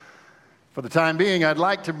For the time being, I'd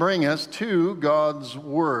like to bring us to God's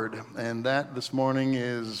Word, and that this morning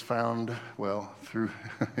is found, through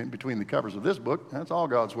in between the covers of this book. That's all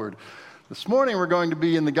God's Word. This morning we're going to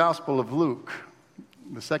be in the Gospel of Luke,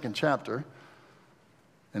 the second chapter,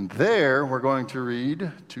 and there we're going to read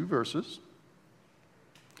two verses,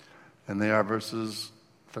 and they are verses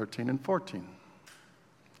 13 and 14.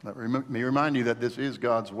 Let me remind you that this is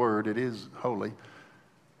God's Word. It is holy.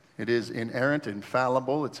 It is inerrant,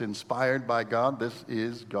 infallible. It's inspired by God. This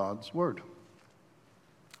is God's Word.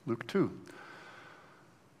 Luke 2,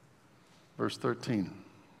 verse 13.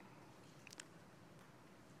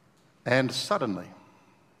 And suddenly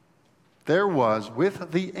there was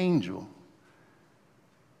with the angel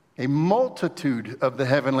a multitude of the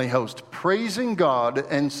heavenly host, praising God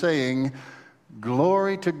and saying,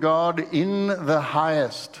 "Glory to God in the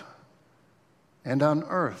highest, and on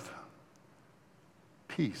earth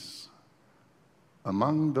peace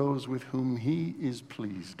among those with whom he is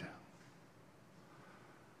pleased."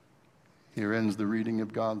 Here ends the reading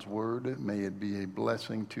of God's Word. May it be a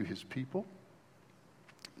blessing to his people.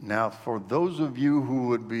 Now, for those of you who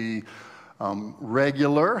would be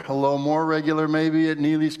regular, a little more regular maybe at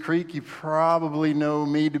Neely's Creek, you probably know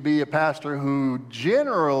me to be a pastor who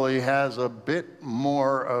generally has a bit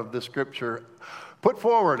more of the Scripture put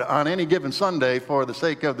forward on any given Sunday for the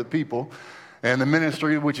sake of the people and the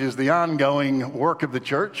ministry, which is the ongoing work of the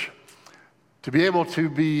church. To be able to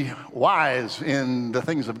be wise in the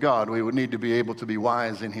things of God, we would need to be able to be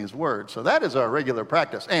wise in his word. So that is our regular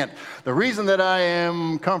practice. And the reason that I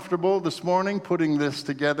am comfortable this morning putting this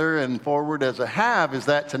together and forward as I have is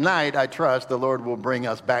that tonight, I trust, the Lord will bring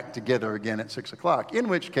us back together again at 6 o'clock, in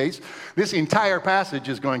which case this entire passage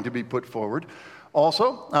is going to be put forward.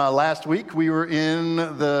 Also, last week we were in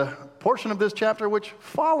the portion of this chapter which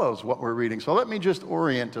follows what we're reading. So let me just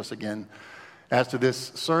orient us again as to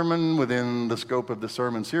this sermon within the scope of the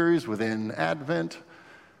sermon series within Advent.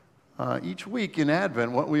 Each week in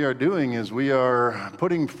Advent, what we are doing is we are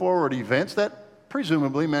putting forward events that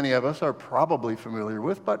presumably many of us are probably familiar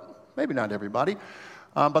with, but maybe not everybody.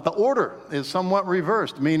 But the order is somewhat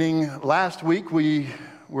reversed, meaning last week we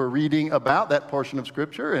were reading about that portion of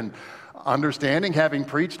Scripture and understanding, having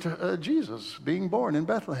preached Jesus being born in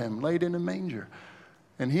Bethlehem, laid in a manger.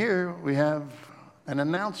 And here we have an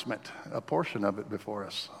announcement, a portion of it before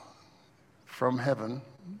us from heaven,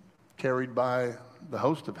 carried by the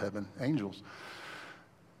host of heaven, angels.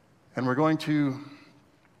 And we're going to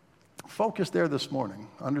focus there this morning,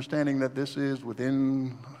 understanding that this is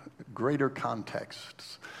within greater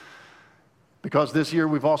contexts. Because this year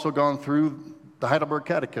we've also gone through the Heidelberg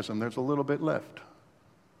Catechism. There's a little bit left.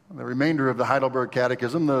 The remainder of the Heidelberg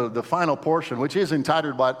Catechism, the final portion, which is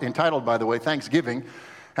entitled, by the way, Thanksgiving,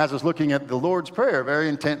 has us looking at the Lord's Prayer very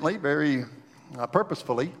intently, very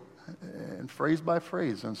purposefully, and phrase by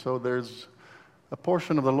phrase. And so there's a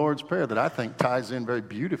portion of the Lord's Prayer that I think ties in very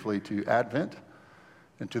beautifully to Advent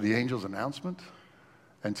and to the angel's announcement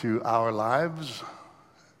and to our lives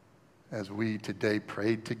as we today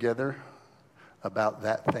prayed together about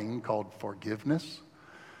that thing called forgiveness,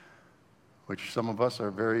 which some of us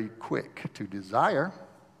are very quick to desire,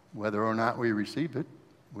 whether or not we receive it,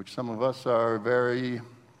 which some of us are very,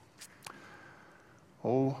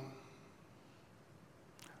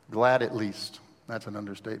 glad at least, that's an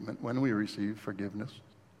understatement, when we receive forgiveness.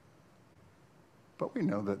 But we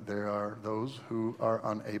know that there are those who are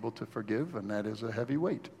unable to forgive, and that is a heavy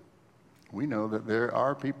weight. We know that there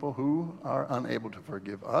are people who are unable to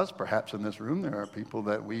forgive us. Perhaps in this room there are people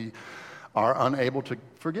that we are unable to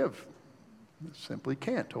forgive. Simply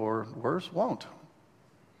can't, or worse, won't.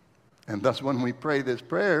 And thus when we pray this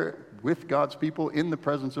prayer with God's people in the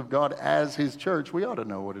presence of God as his church, we ought to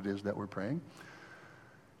know what it is that we're praying.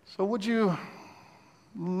 So would you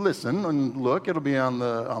listen and look, it'll be on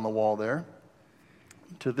the wall there,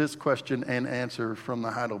 to this question and answer from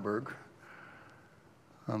the Heidelberg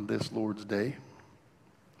on this Lord's Day.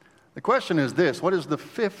 The question is this: what is the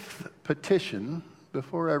fifth petition?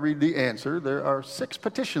 Before I read the answer, there are 6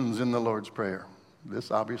 petitions in the Lord's Prayer. This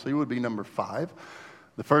obviously would be number 5.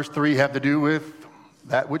 The first 3 have to do with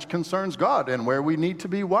that which concerns God and where we need to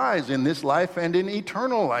be wise in this life and in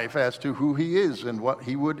eternal life as to who he is and what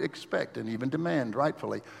he would expect and even demand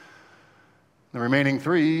rightfully. The remaining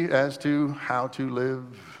 3 as to how to live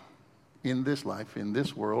in this life, in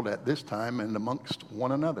this world, at this time, and amongst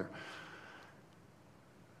one another.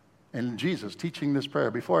 And Jesus teaching this prayer,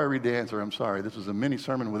 before I read the answer, I'm sorry, this is a mini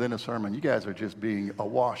sermon within a sermon. You guys are just being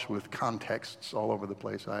awash with contexts all over the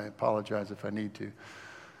place. I apologize if I need to.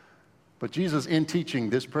 But Jesus, in teaching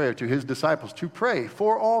this prayer to his disciples to pray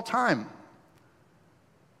for all time,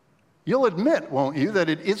 You'll admit, won't you, that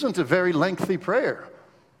it isn't a very lengthy prayer.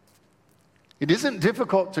 It isn't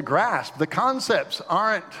difficult to grasp. The concepts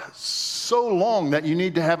aren't so long that you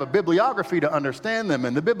need to have a bibliography to understand them.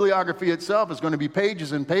 And the bibliography itself is going to be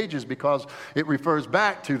pages and pages because it refers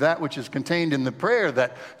back to that which is contained in the prayer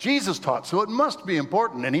that Jesus taught. So it must be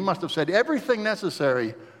important. And he must have said everything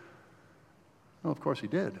necessary. Well, of course he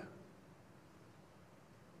did.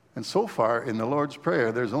 And so far in the Lord's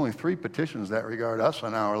Prayer, there's only 3 petitions that regard us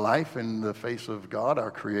and our life in the face of God,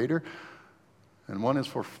 our Creator. And one is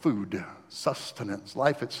for food, sustenance,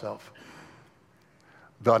 life itself.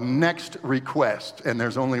 The next request, and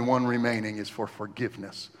there's only one remaining, is for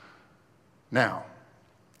forgiveness. Now,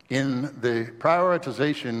 in the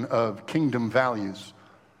prioritization of kingdom values,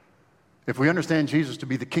 if we understand Jesus to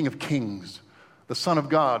be the King of Kings, the Son of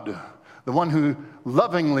God, the one who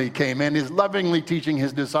lovingly came and is lovingly teaching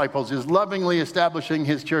his disciples, is lovingly establishing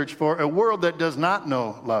his church for a world that does not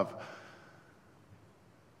know love,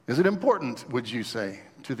 is it important, would you say,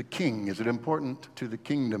 to the king? Is it important to the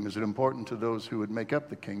kingdom? Is it important to those who would make up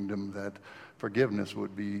the kingdom that forgiveness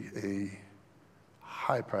would be a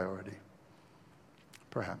high priority?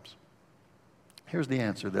 Perhaps. Here's the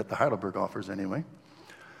answer that the Heidelberg offers anyway.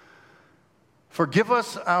 Forgive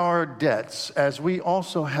us our debts as we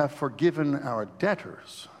also have forgiven our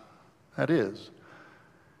debtors. That is,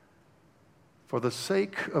 for the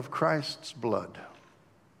sake of Christ's blood,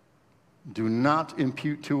 do not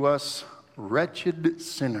impute to us, wretched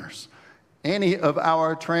sinners, any of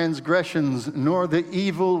our transgressions, nor the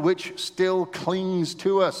evil which still clings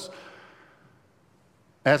to us,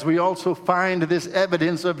 as we also find this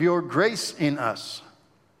evidence of your grace in us,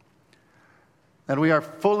 that we are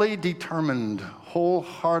fully determined,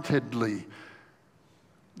 wholeheartedly,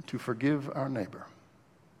 to forgive our neighbor.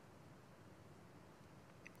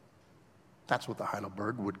 That's what the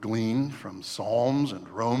Heidelberg would glean from Psalms and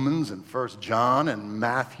Romans and 1 John and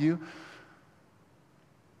Matthew.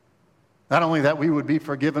 Not only that we would be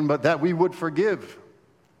forgiven, but that we would forgive.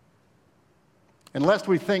 Unless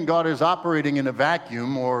we think God is operating in a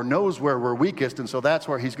vacuum or knows where we're weakest, and so that's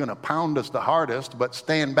where he's going to pound us the hardest, but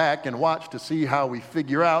stand back and watch to see how we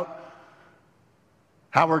figure out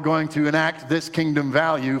how we're going to enact this kingdom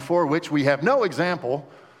value for which we have no example.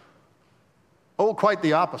 Oh, quite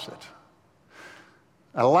the opposite.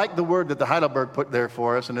 I like the word that the Heidelberg put there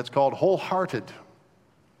for us, and it's called wholehearted.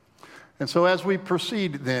 And so as we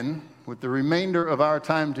proceed then with the remainder of our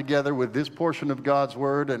time together with this portion of God's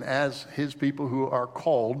word, and as his people who are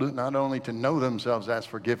called not only to know themselves as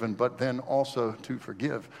forgiven, but then also to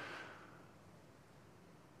forgive,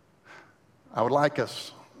 I would like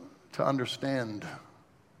us to understand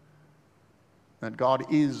that God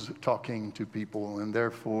is talking to people, and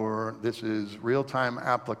therefore this is real-time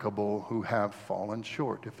applicable who have fallen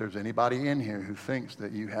short. If there's anybody in here who thinks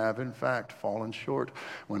that you have in fact fallen short,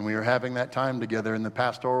 when we were having that time together in the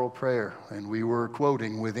pastoral prayer, and we were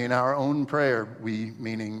quoting within our own prayer, we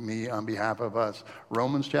meaning me on behalf of us,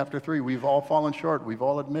 Romans chapter 3, we've all fallen short. We've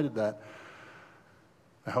all admitted that.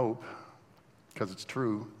 I hope, because it's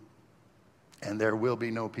true, and there will be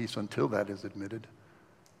no peace until that is admitted.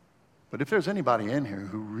 But if there's anybody in here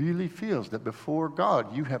who really feels that before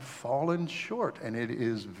God you have fallen short, and it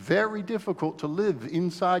is very difficult to live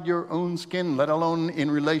inside your own skin, let alone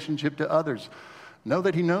in relationship to others, know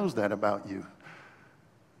that he knows that about you.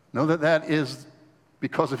 Know that that is,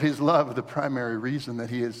 because of his love, the primary reason that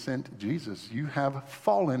he has sent Jesus. You have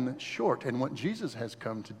fallen short, and what Jesus has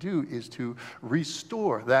come to do is to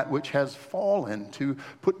restore that which has fallen, to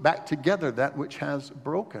put back together that which has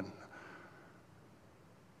broken.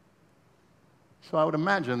 So I would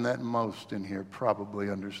imagine that most in here probably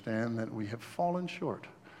understand that we have fallen short.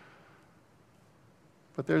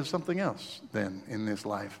 But there's something else then in this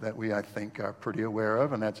life that we, I think, are pretty aware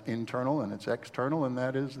of, and that's internal and it's external, and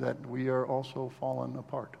that is that we are also fallen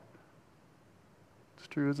apart. It's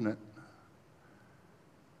true, isn't it?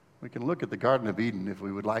 We can look at the Garden of Eden if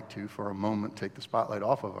we would like to for a moment, take the spotlight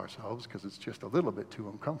off of ourselves because it's just a little bit too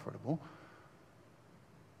uncomfortable.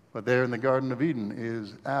 But there in the Garden of Eden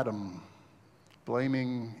is Adam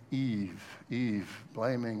blaming Eve, Eve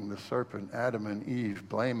blaming the serpent, Adam and Eve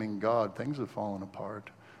blaming God. Things have fallen apart.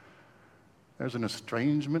 There's an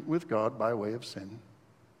estrangement with God by way of sin.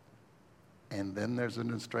 And then there's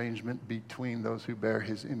an estrangement between those who bear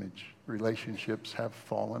his image. Relationships have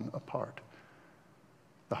fallen apart.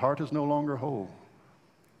 The heart is no longer whole.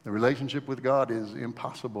 The relationship with God is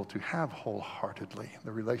impossible to have wholeheartedly.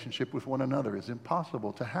 The relationship with one another is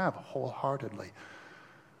impossible to have wholeheartedly.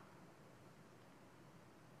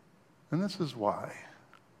 And this is why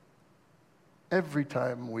every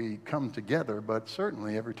time we come together, but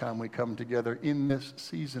certainly every time we come together in this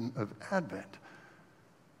season of Advent.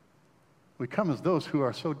 We come as those who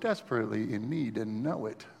are so desperately in need and know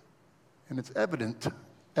it. And it's evident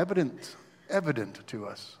to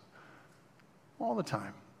us all the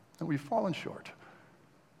time that we've fallen short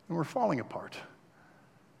and we're falling apart.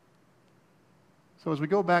 So as we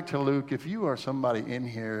go back to Luke, if you are somebody in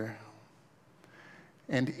here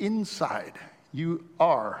and inside you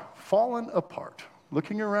are fallen apart,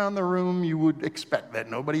 looking around the room, you would expect that.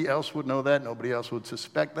 Nobody else would know that. Nobody else would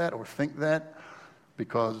suspect that or think that,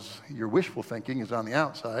 because your wishful thinking is on the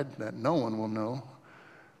outside, that no one will know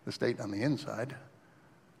the state on the inside.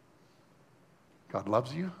 God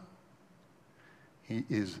loves you. He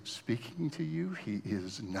is speaking to you. He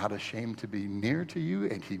is not ashamed to be near to you,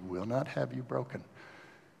 and he will not have you broken.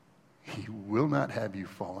 He will not have you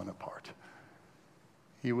fallen apart.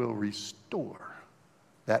 He will restore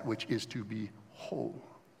that which is to be whole.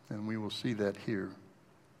 And we will see that here.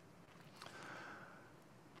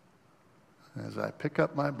 As I pick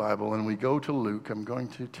up my Bible and we go to Luke, I'm going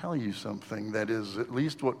to tell you something that is at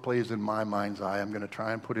least what plays in my mind's eye. I'm going to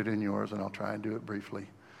try and put it in yours, and I'll try and do it briefly.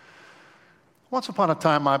 Once upon a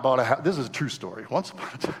time, I bought a house. This is a true story. Once upon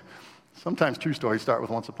a time, sometimes true stories start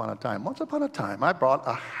with once upon a time. Once upon a time, I bought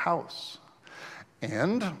a house.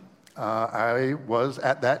 And I was,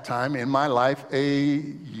 at that time in my life, a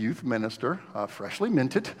youth minister, freshly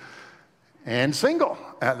minted, and single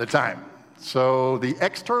at the time. So the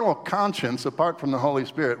external conscience, apart from the Holy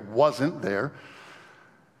Spirit, wasn't there.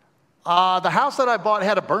 The house that I bought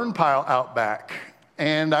had a burn pile out back.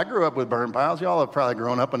 And I grew up with burn piles. Y'all have probably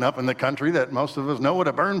grown up enough in the country that most of us know what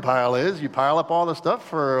a burn pile is. You pile up all the stuff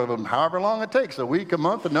for however long it takes, a week, a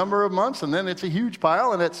month, a number of months, and then it's a huge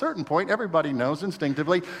pile. And at a certain point, everybody knows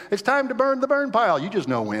instinctively, it's time to burn the burn pile. You just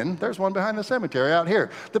know when. There's one behind the cemetery out here.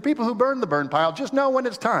 The people who burn the burn pile just know when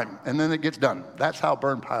it's time, and then it gets done. That's how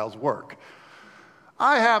burn piles work.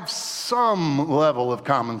 I have some level of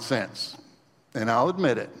common sense, and I'll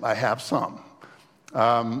admit it. I have some.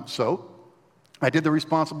 So I did the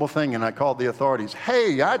responsible thing, and I called the authorities.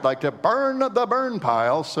 Hey, I'd like to burn the burn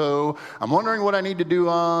pile, so I'm wondering what I need to do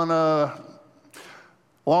on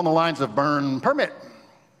along the lines of burn permit.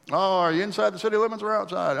 Oh, are you inside the city limits or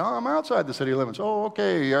outside? Oh, I'm outside the city limits. Oh,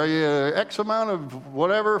 okay. Are you X amount of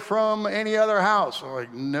whatever from any other house? I'm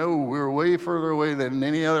like, no, we're way further away than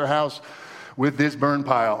any other house with this burn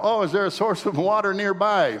pile. Oh, is there a source of water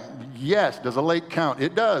nearby? Yes. Does a lake count?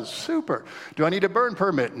 It does. Super. Do I need a burn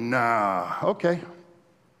permit? Nah. Okay.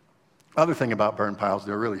 Other thing about burn piles,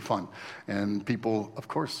 they're really fun. And people, of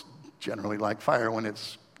course, generally like fire when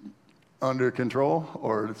it's under control,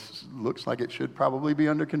 or it looks like it should probably be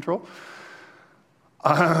under control.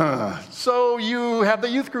 So you have the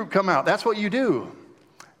youth group come out. That's what you do.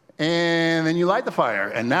 And then you light the fire,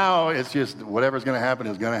 and now it's just whatever's going to happen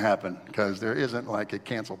is going to happen, because there isn't like a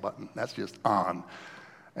cancel button. That's just on.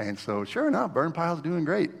 And so sure enough, burn pile's doing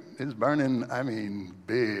great. It's burning, I mean,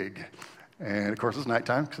 big. And of course it's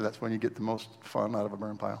nighttime, because that's when you get the most fun out of a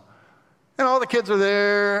burn pile. And all the kids are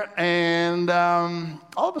there, and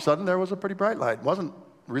all of a sudden there was a pretty bright light. It wasn't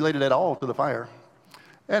related at all to the fire.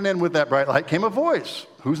 And then with that bright light came a voice.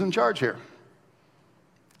 Who's in charge here?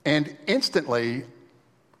 And instantly,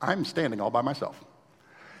 I'm standing all by myself.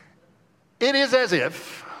 It is as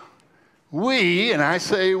if we, and I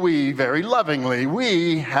say we very lovingly,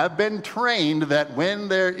 we have been trained that when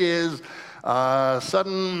there is a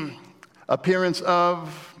sudden appearance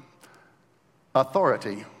of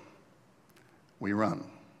authority, we run.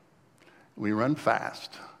 We run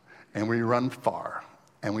fast, and we run far,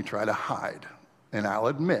 and we try to hide. And I'll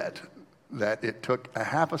admit that it took a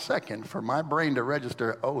half a second for my brain to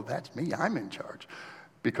register, oh, that's me, I'm in charge.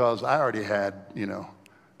 Because I already had,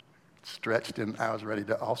 stretched, and I was ready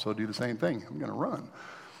to also do the same thing. I'm going to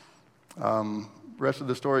run. Rest of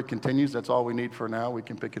the story continues. That's all we need for now. We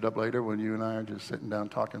can pick it up later when you and I are just sitting down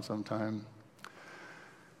talking sometime.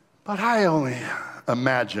 But I only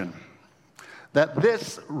imagine that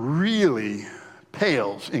this really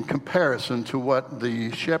pales in comparison to what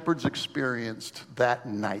the shepherds experienced that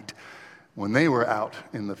night when they were out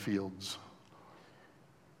in the fields.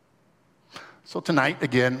 So tonight,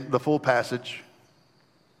 again, the full passage.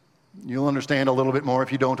 You'll understand a little bit more if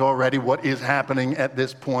you don't already what is happening at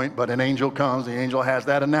this point. But an angel comes. The angel has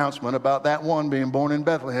that announcement about that one being born in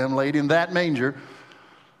Bethlehem, laid in that manger.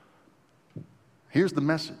 Here's the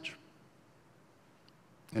message.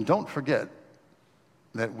 And don't forget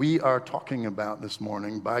that we are talking about this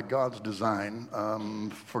morning, by God's design,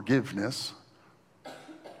 forgiveness.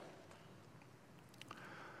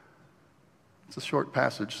 It's a short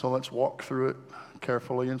passage, so let's walk through it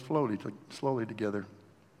carefully and slowly together.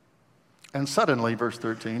 And suddenly, verse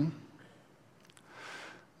 13,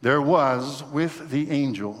 there was with the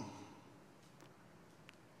angel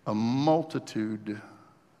a multitude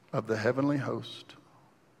of the heavenly host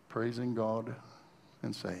praising God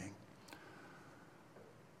and saying.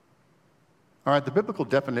 All right, the biblical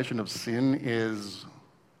definition of sin is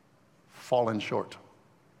fallen short.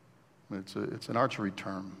 It's an archery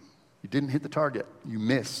term. You didn't hit the target. You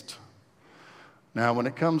missed. Now, when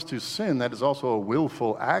it comes to sin, that is also a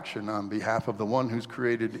willful action on behalf of the one who's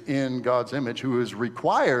created in God's image, who is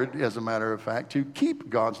required, as a matter of fact, to keep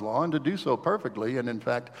God's law and to do so perfectly, and in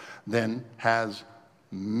fact, then has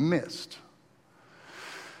missed.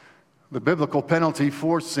 The biblical penalty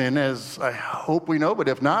for sin, as I hope we know, but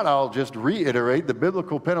if not, I'll just reiterate, the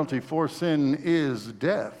biblical penalty for sin is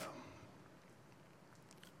death.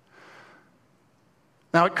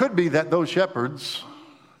 Now, it could be that those shepherds,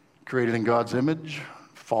 created in God's image,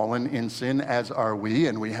 fallen in sin, as are we,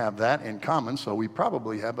 and we have that in common, so we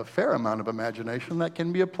probably have a fair amount of imagination that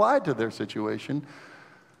can be applied to their situation.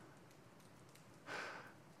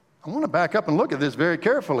 I want to back up and look at this very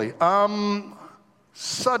carefully.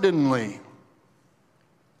 Suddenly.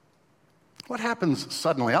 What happens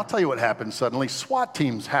suddenly? I'll tell you what happens suddenly. SWAT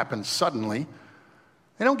teams happen suddenly.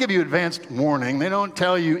 They don't give you advanced warning. They don't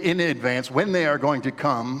tell you in advance when they are going to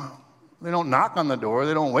come. They don't knock on the door.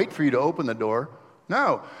 They don't wait for you to open the door.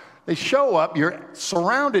 No, they show up. You're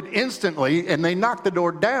surrounded instantly, and they knock the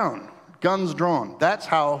door down, guns drawn. That's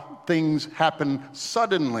how things happen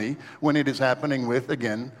suddenly when it is happening with,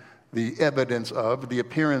 again, the evidence of, the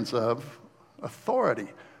appearance of authority.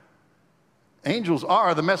 Angels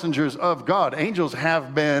are the messengers of God. Angels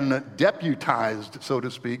have been deputized, so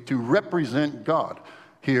to speak, to represent God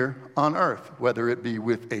here on earth, whether it be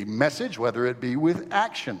with a message, whether it be with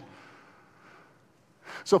action.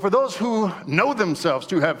 So for those who know themselves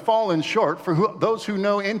to have fallen short, for those who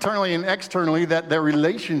know internally and externally that their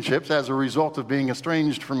relationships as a result of being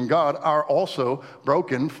estranged from God are also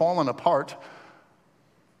broken, fallen apart,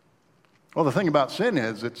 well, the thing about sin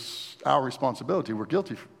is it's our responsibility. We're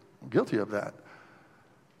guilty of that.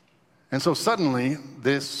 And so suddenly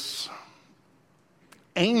this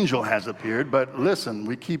angel has appeared, but listen,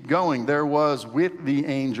 we keep going. There was with the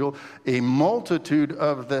angel a multitude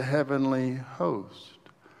of the heavenly host.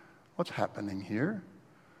 What's happening here?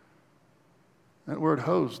 That word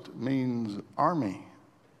host means army.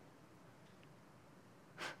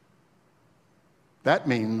 That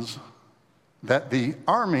means that the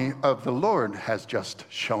army of the Lord has just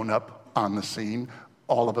shown up on the scene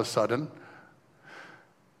all of a sudden.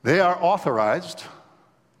 They are authorized.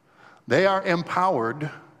 They are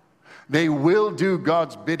empowered. They will do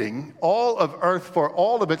God's bidding. All of earth, for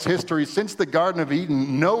all of its history since the Garden of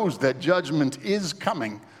Eden, knows that judgment is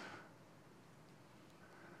coming.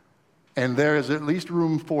 And there is at least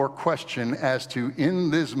room for question as to,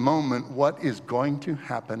 in this moment, what is going to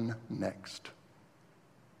happen next.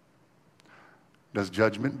 Does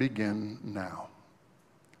judgment begin now?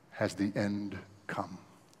 Has the end come?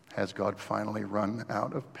 Has God finally run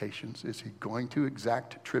out of patience? Is he going to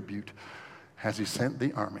exact tribute? Has he sent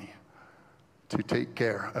the army to take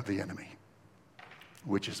care of the enemy,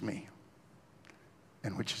 which is me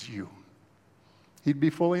and which is you? He'd be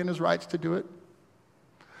fully in his rights to do it.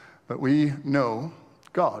 But we know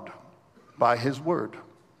God by his word.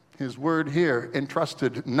 His word here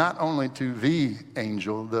entrusted not only to the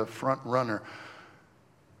angel, the front runner,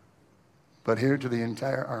 but here to the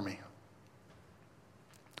entire army,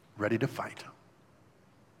 ready to fight.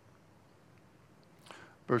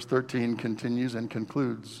 Verse 13 continues and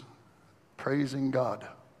concludes, praising God.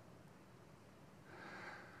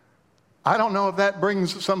 I don't know if that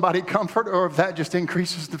brings somebody comfort or if that just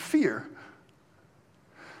increases the fear.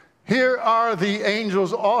 Here are the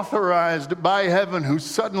angels authorized by heaven who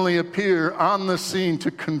suddenly appear on the scene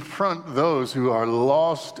to confront those who are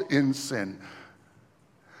lost in sin.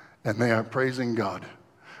 And they are praising God.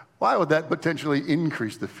 Why would that potentially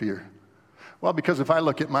increase the fear? Well, because if I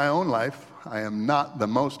look at my own life, I am not the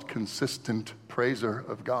most consistent praiser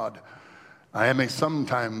of God. I am a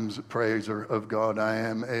sometimes praiser of God. I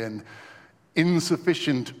am an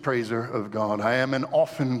insufficient praiser of God. I am an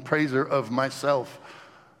often praiser of myself.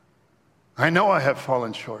 I know I have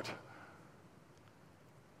fallen short.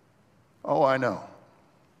 Oh, I know.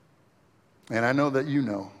 And I know that you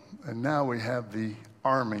know. And now we have the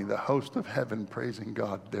army, the host of heaven praising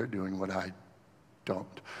God. They're doing what I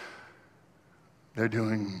don't. They're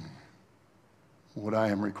doing what I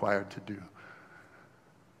am required to do.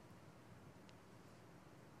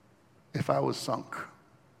 If I was sunk,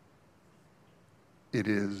 it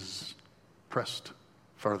is pressed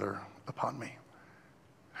further upon me.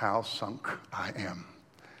 How sunk I am,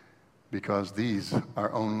 because these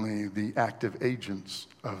are only the active agents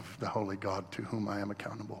of the holy God to whom I am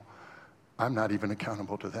accountable. I'm not even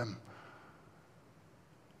accountable to them.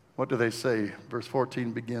 What do they say? Verse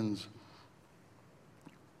 14 begins,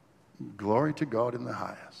 glory to God in the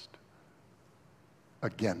highest.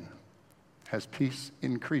 Again, has peace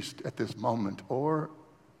increased at this moment or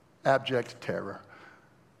abject terror?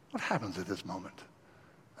 What happens at this moment?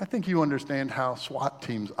 I think you understand how SWAT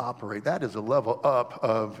teams operate. That is a level up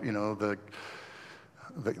of,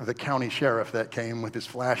 the county sheriff that came with his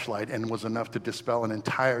flashlight and was enough to dispel an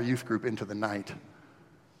entire youth group into the night.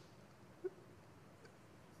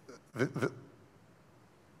 The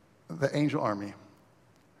angel army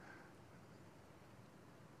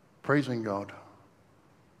praising God,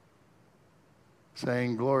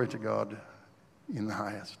 saying glory to God in the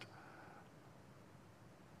highest.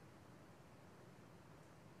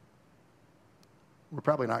 We're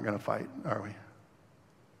probably not going to fight, are we?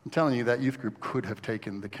 I'm telling you, that youth group could have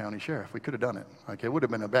taken the county sheriff. We could have done it. Like, it would have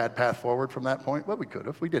been a bad path forward from that point, but we could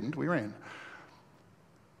have. We didn't. We ran.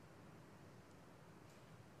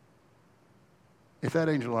 If that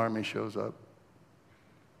angel army shows up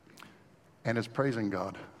and is praising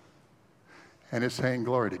God and is saying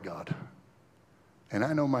glory to God, and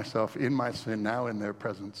I know myself in my sin now in their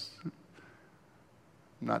presence, I'm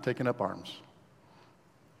not taking up arms.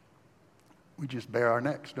 We just bare our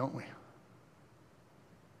necks, don't we?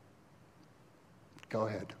 Go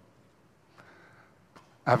ahead.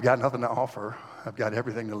 I've got nothing to offer. I've got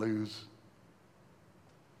everything to lose.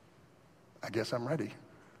 I guess I'm ready.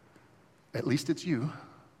 At least it's you.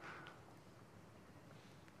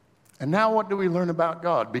 And now what do we learn about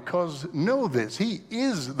God? Because know this, he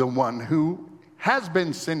is the one who has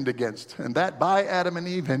been sinned against, and that by Adam and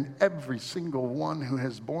Eve and every single one who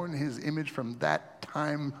has borne his image from that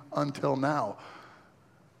time until now.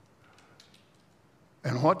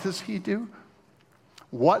 And what does he do?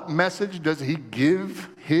 What message does he give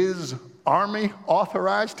his army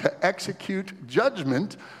authorized to execute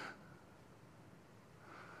judgment?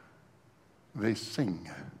 They sing.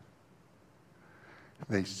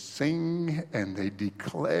 They sing and they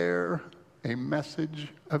declare a message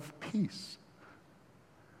of peace,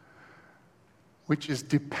 which is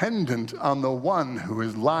dependent on the one who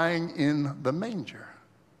is lying in the manger.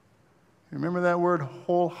 Remember that word,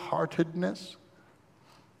 wholeheartedness?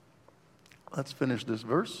 Let's finish this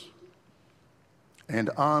verse. And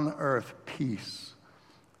on earth peace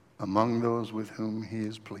among those with whom he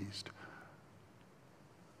is pleased.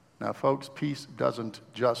 Now, folks, peace doesn't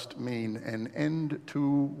just mean an end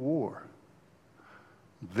to war.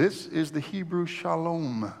 This is the Hebrew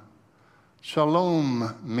shalom.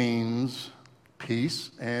 Shalom means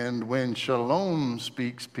peace, and when shalom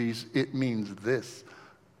speaks peace, it means this: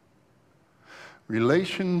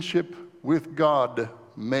 relationship with God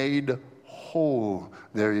made whole.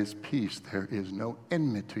 There is peace. There is no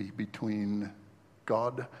enmity between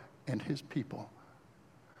God and his people.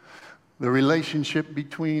 The relationship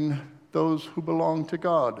between those who belong to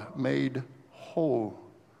God made whole.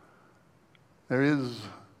 There is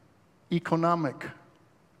economic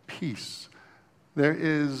peace. There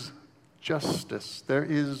is justice. There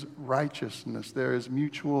is righteousness. There is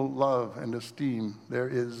mutual love and esteem. There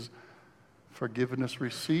is forgiveness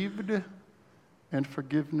received and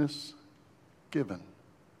forgiveness given.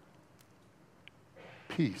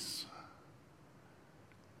 Peace.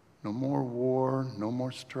 No more war, no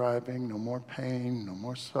more striving, no more pain, no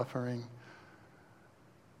more suffering.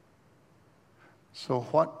 So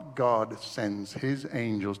what God sends his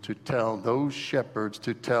angels to tell those shepherds,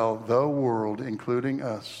 to tell the world, including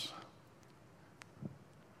us,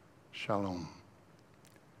 shalom,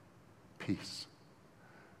 peace.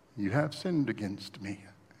 You have sinned against me.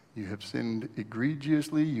 You have sinned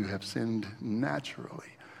egregiously. You have sinned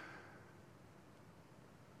naturally.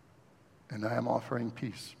 And I am offering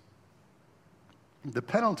peace. The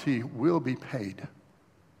penalty will be paid.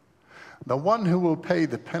 The one who will pay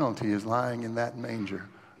the penalty is lying in that manger.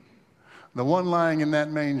 The one lying in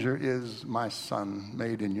that manger is my son,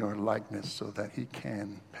 made in your likeness, so that he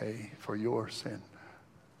can pay for your sin.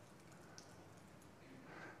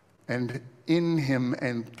 And in him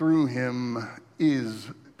and through him is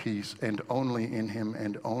peace, and only in him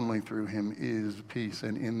and only through him is peace.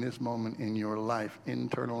 And in this moment in your life,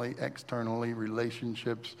 internally, externally,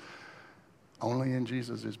 relationships, only in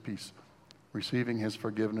Jesus is peace. Receiving his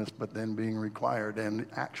forgiveness, but then being required and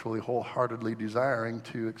actually wholeheartedly desiring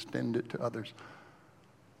to extend it to others.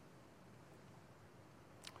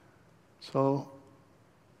 So,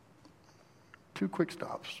 2 quick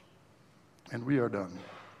stops, and we are done.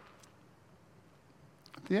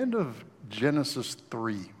 the end of Genesis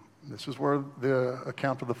 3, this is where the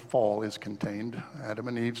account of the fall is contained. Adam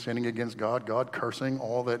and Eve sinning against God, God cursing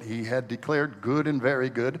all that he had declared good and very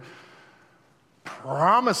good,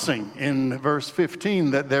 promising in verse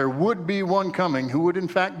 15 that there would be one coming who would in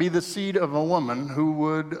fact be the seed of a woman who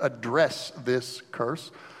would address this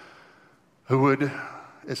curse, who would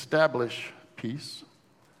establish peace,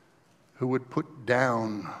 who would put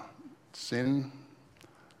down sin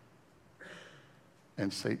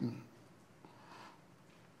and Satan.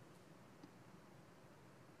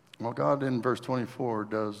 Well, God in verse 24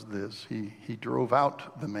 does this. He drove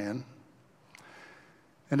out the man.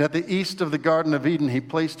 And at the east of the Garden of Eden, he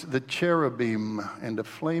placed the cherubim and a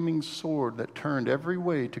flaming sword that turned every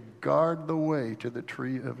way to guard the way to the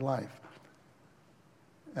tree of life.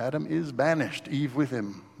 Adam is banished, Eve with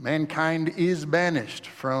him. Mankind is banished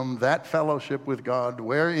from that fellowship with God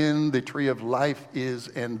wherein the tree of life is,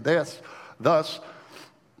 and thus,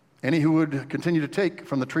 any who would continue to take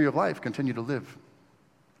from the tree of life continue to live.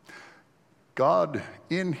 God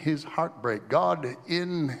in his heartbreak, God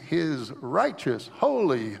in his righteous,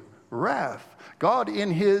 holy wrath, God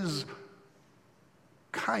in his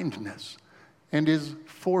kindness and his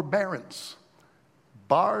forbearance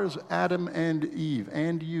bars Adam and Eve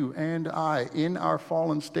and you and I in our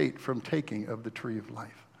fallen state from taking of the tree of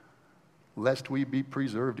life, lest we be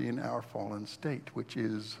preserved in our fallen state, which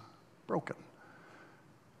is broken,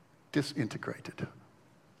 disintegrated.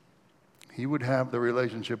 He would have the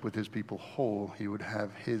relationship with his people whole. He would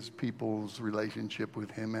have his people's relationship with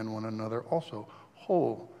him and one another also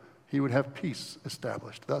whole. He would have peace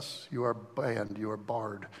established. Thus, you are banned, you are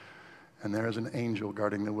barred, and there is an angel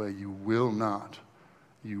guarding the way. You will not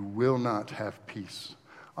have peace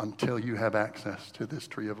until you have access to this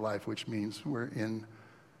tree of life, which means we're in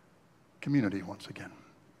community once again.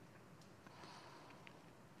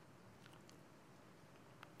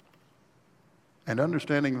 And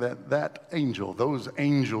understanding that angel, those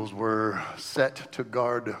angels were set to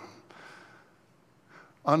guard.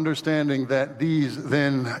 Understanding that these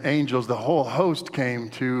then angels, the whole host came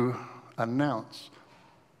to announce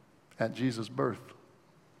at Jesus' birth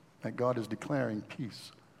that God is declaring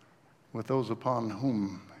peace with those upon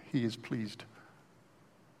whom he is pleased.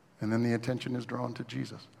 And then the attention is drawn to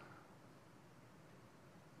Jesus.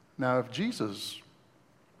 Now, if Jesus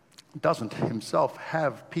doesn't himself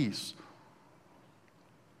have peace,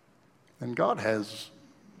 then God has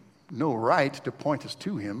no right to point us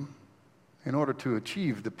to him in order to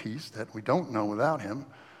achieve the peace that we don't know without him.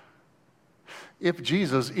 If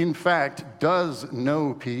Jesus, in fact, does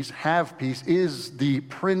know peace, have peace, is the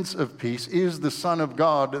Prince of Peace, is the Son of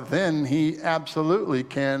God, then he absolutely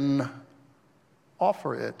can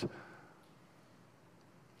offer it.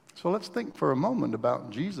 So let's think for a moment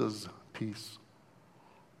about Jesus' peace.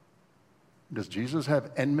 Does Jesus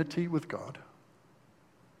have enmity with God?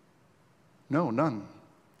 No, none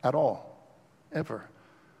at all, ever.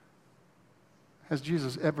 Has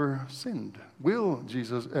Jesus ever sinned? Will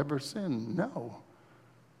Jesus ever sin? No.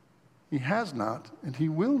 He has not, and he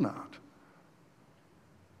will not.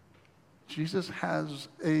 Jesus has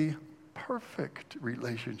a perfect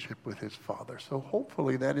relationship with his Father. So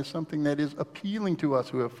hopefully that is something that is appealing to us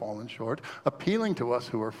who have fallen short, appealing to us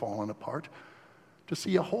who are fallen apart, to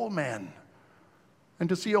see a whole man and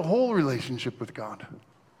to see a whole relationship with God.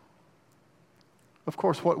 Of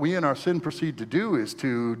course, what we in our sin proceed to do is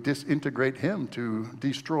to disintegrate him, to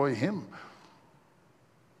destroy him.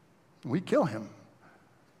 We kill him.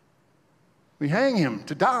 We hang him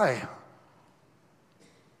to die.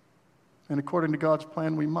 And according to God's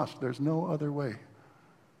plan, we must. There's no other way.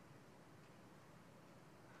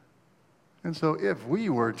 And so if we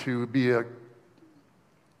were to be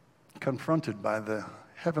confronted by the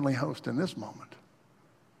heavenly host in this moment,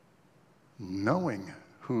 knowing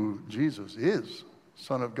who Jesus is,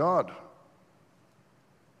 Son of God,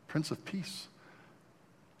 Prince of Peace,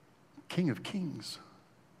 King of Kings,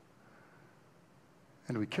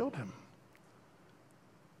 and we killed him,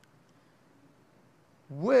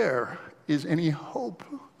 where is any hope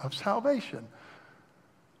of salvation?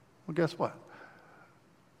 Well, guess what?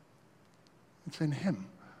 It's in him.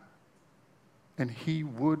 And he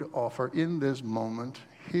would offer in this moment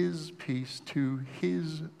his peace to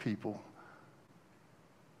his people.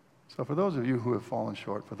 So for those of you who have fallen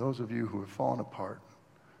short, for those of you who have fallen apart,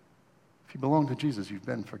 if you belong to Jesus, you've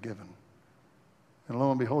been forgiven. And lo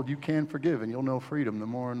and behold, you can forgive, and you'll know freedom the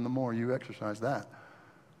more and the more you exercise that.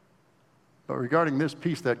 But regarding this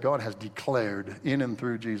peace that God has declared in and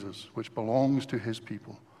through Jesus, which belongs to his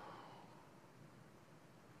people,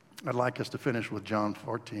 I'd like us to finish with John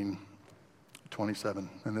 14:27.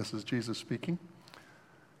 And this is Jesus speaking.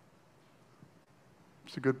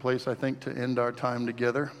 It's a good place, I think, to end our time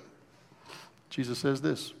together. Jesus says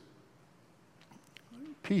this,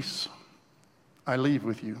 "Peace I leave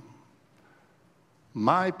with you.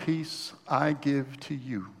 My peace I give to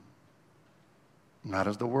you. Not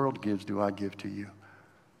as the world gives do I give to you.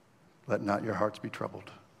 Let not your hearts be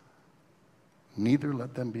troubled. Neither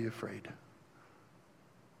let them be afraid."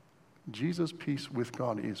 Jesus' peace with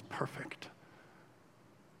God is perfect.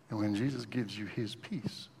 And when Jesus gives you his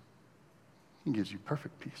peace, he gives you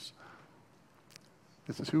perfect peace.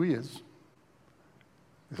 This is who he is.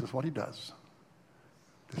 This is what he does.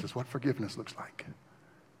 This is what forgiveness looks like.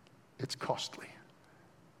 It's costly,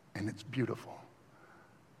 and it's beautiful,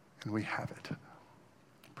 and we have it.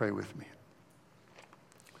 Pray with me.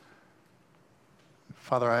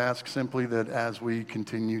 Father, I ask simply that as we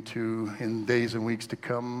continue to, in days and weeks to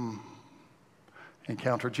come,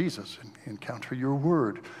 encounter Jesus and encounter your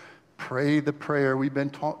word, pray the prayer we've been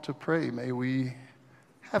taught to pray. May we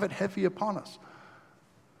have it heavy upon us.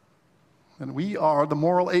 And we are the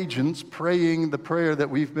moral agents praying the prayer that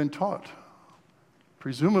we've been taught,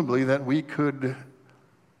 presumably that we could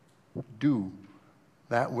do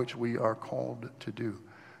that which we are called to do.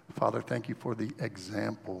 Father, thank you for the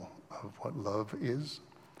example of what love is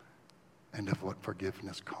and of what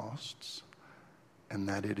forgiveness costs, and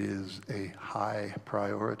that it is a high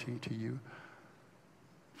priority to you.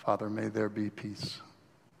 Father, may there be peace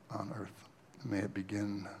on earth. May it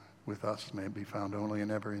begin with us. May it be found only and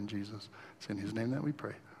ever in Jesus. It's in his name that we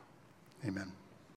pray. Amen.